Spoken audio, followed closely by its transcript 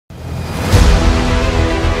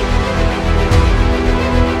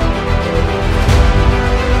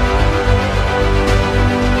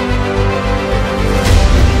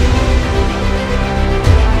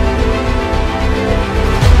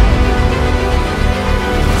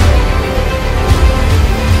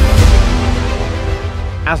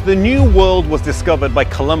As the New World was discovered by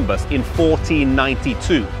Columbus in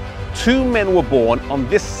 1492, two men were born on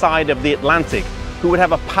this side of the Atlantic who would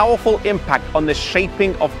have a powerful impact on the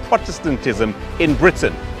shaping of Protestantism in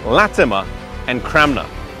Britain, Latimer and Cranmer.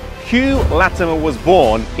 Hugh Latimer was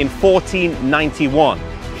born in 1491,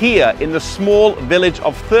 here in the small village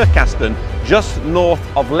of Thurcaston, just north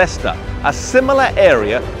of Leicester, a similar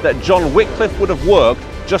area that John Wycliffe would have worked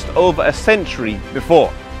just over a century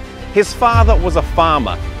before. His father was a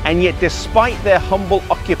farmer, and yet despite their humble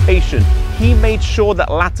occupation, he made sure that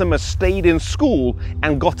Latimer stayed in school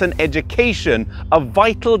and got an education, a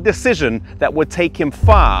vital decision that would take him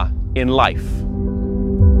far in life.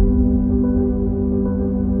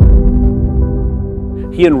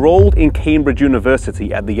 He enrolled in Cambridge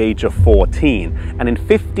University at the age of 14, and in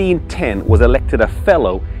 1510 was elected a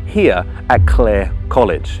fellow here at Clare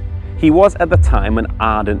College. He was at the time an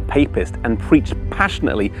ardent papist and preached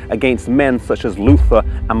passionately against men such as Luther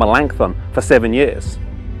and Melanchthon for 7 years.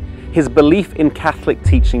 His belief in Catholic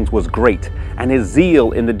teachings was great, and his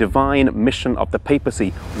zeal in the divine mission of the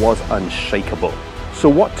papacy was unshakable. So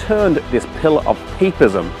what turned this pillar of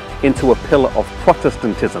papism into a pillar of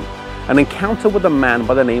Protestantism? An encounter with a man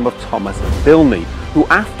by the name of Thomas Bilney, who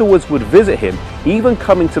afterwards would visit him, even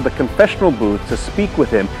coming to the confessional booth to speak with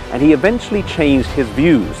him, and he eventually changed his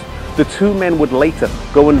views. The two men would later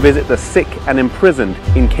go and visit the sick and imprisoned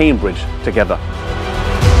in Cambridge together.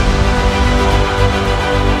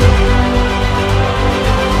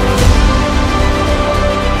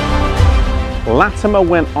 Latimer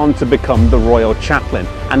went on to become the royal chaplain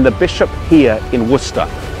and the bishop here in Worcester,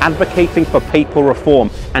 advocating for papal reform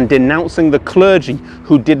and denouncing the clergy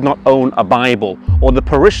who did not own a Bible, or the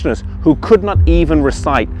parishioners who could not even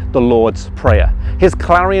recite the Lord's Prayer. His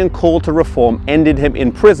clarion call to reform ended him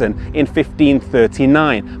in prison in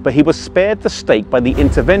 1539, but he was spared the stake by the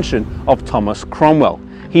intervention of Thomas Cromwell.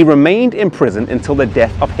 He remained in prison until the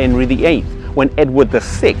death of Henry VIII, when Edward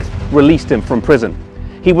VI released him from prison.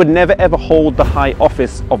 He would never ever hold the high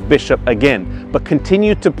office of bishop again, but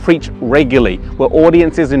continued to preach regularly, where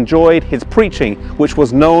audiences enjoyed his preaching, which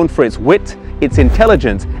was known for its wit, its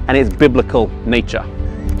intelligence, and its biblical nature.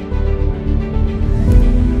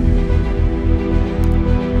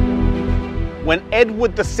 When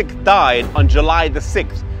Edward VI died on July the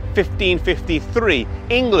 6th, 1553,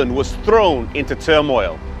 England was thrown into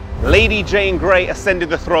turmoil. Lady Jane Grey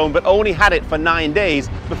ascended the throne, but only had it for 9 days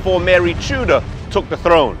before Mary Tudor took the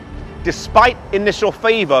throne. Despite initial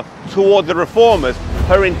favour toward the reformers,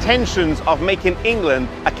 her intentions of making England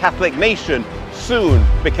a Catholic nation soon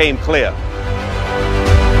became clear.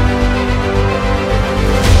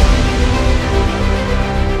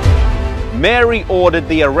 Mary ordered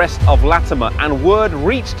the arrest of Latimer, and word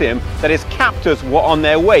reached him that his captors were on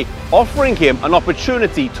their way, offering him an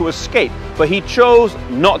opportunity to escape, but he chose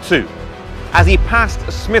not to. As he passed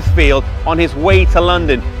Smithfield on his way to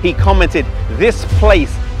London, he commented, "This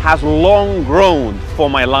place has long groaned for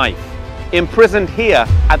my life." Imprisoned here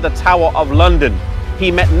at the Tower of London,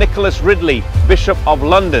 he met Nicholas Ridley, Bishop of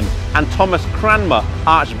London, and Thomas Cranmer,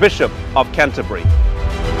 Archbishop of Canterbury.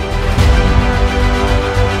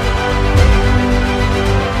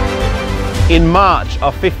 In March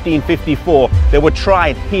of 1554, they were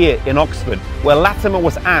tried here in Oxford, where Latimer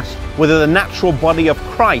was asked whether the natural body of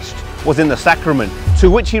Christ was in the sacrament, to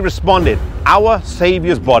which he responded, "Our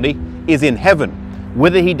Saviour's body is in heaven,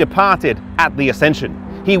 whither he departed at the Ascension."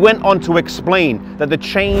 He went on to explain that the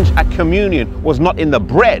change at communion was not in the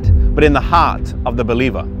bread, but in the heart of the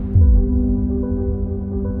believer.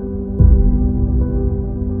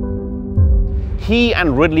 He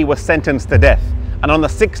and Ridley were sentenced to death, and on the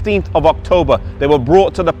 16th of October, they were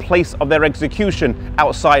brought to the place of their execution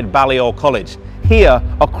outside Balliol College. Here,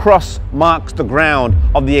 a cross marks the ground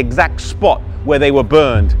of the exact spot where they were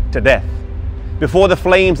burned to death. Before the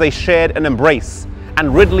flames, they shared an embrace,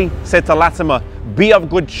 and Ridley said to Latimer, "Be of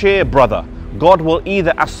good cheer, brother. God will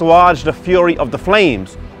either assuage the fury of the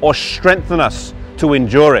flames or strengthen us to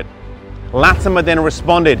endure it." Latimer then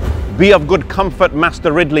responded, "Be of good comfort,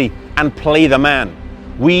 Master Ridley, and play the man.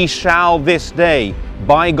 We shall this day,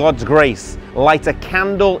 by God's grace, light a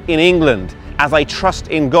candle in England, as I trust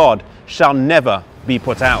in God shall never be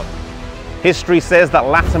put out." History says that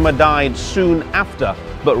Latimer died soon after,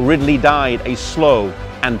 but Ridley died a slow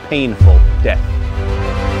and painful death.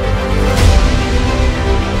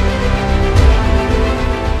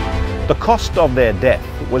 The cost of their death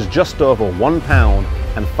was just over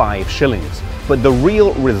 £1.05, but the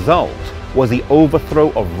real result was the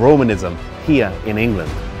overthrow of Romanism here in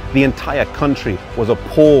England. The entire country was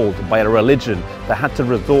appalled by a religion that had to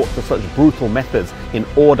resort to such brutal methods in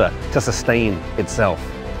order to sustain itself.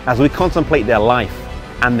 As we contemplate their life,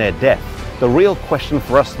 and their death. The real question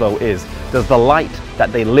for us though is, does the light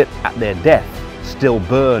that they lit at their death still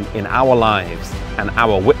burn in our lives and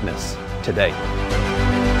our witness today?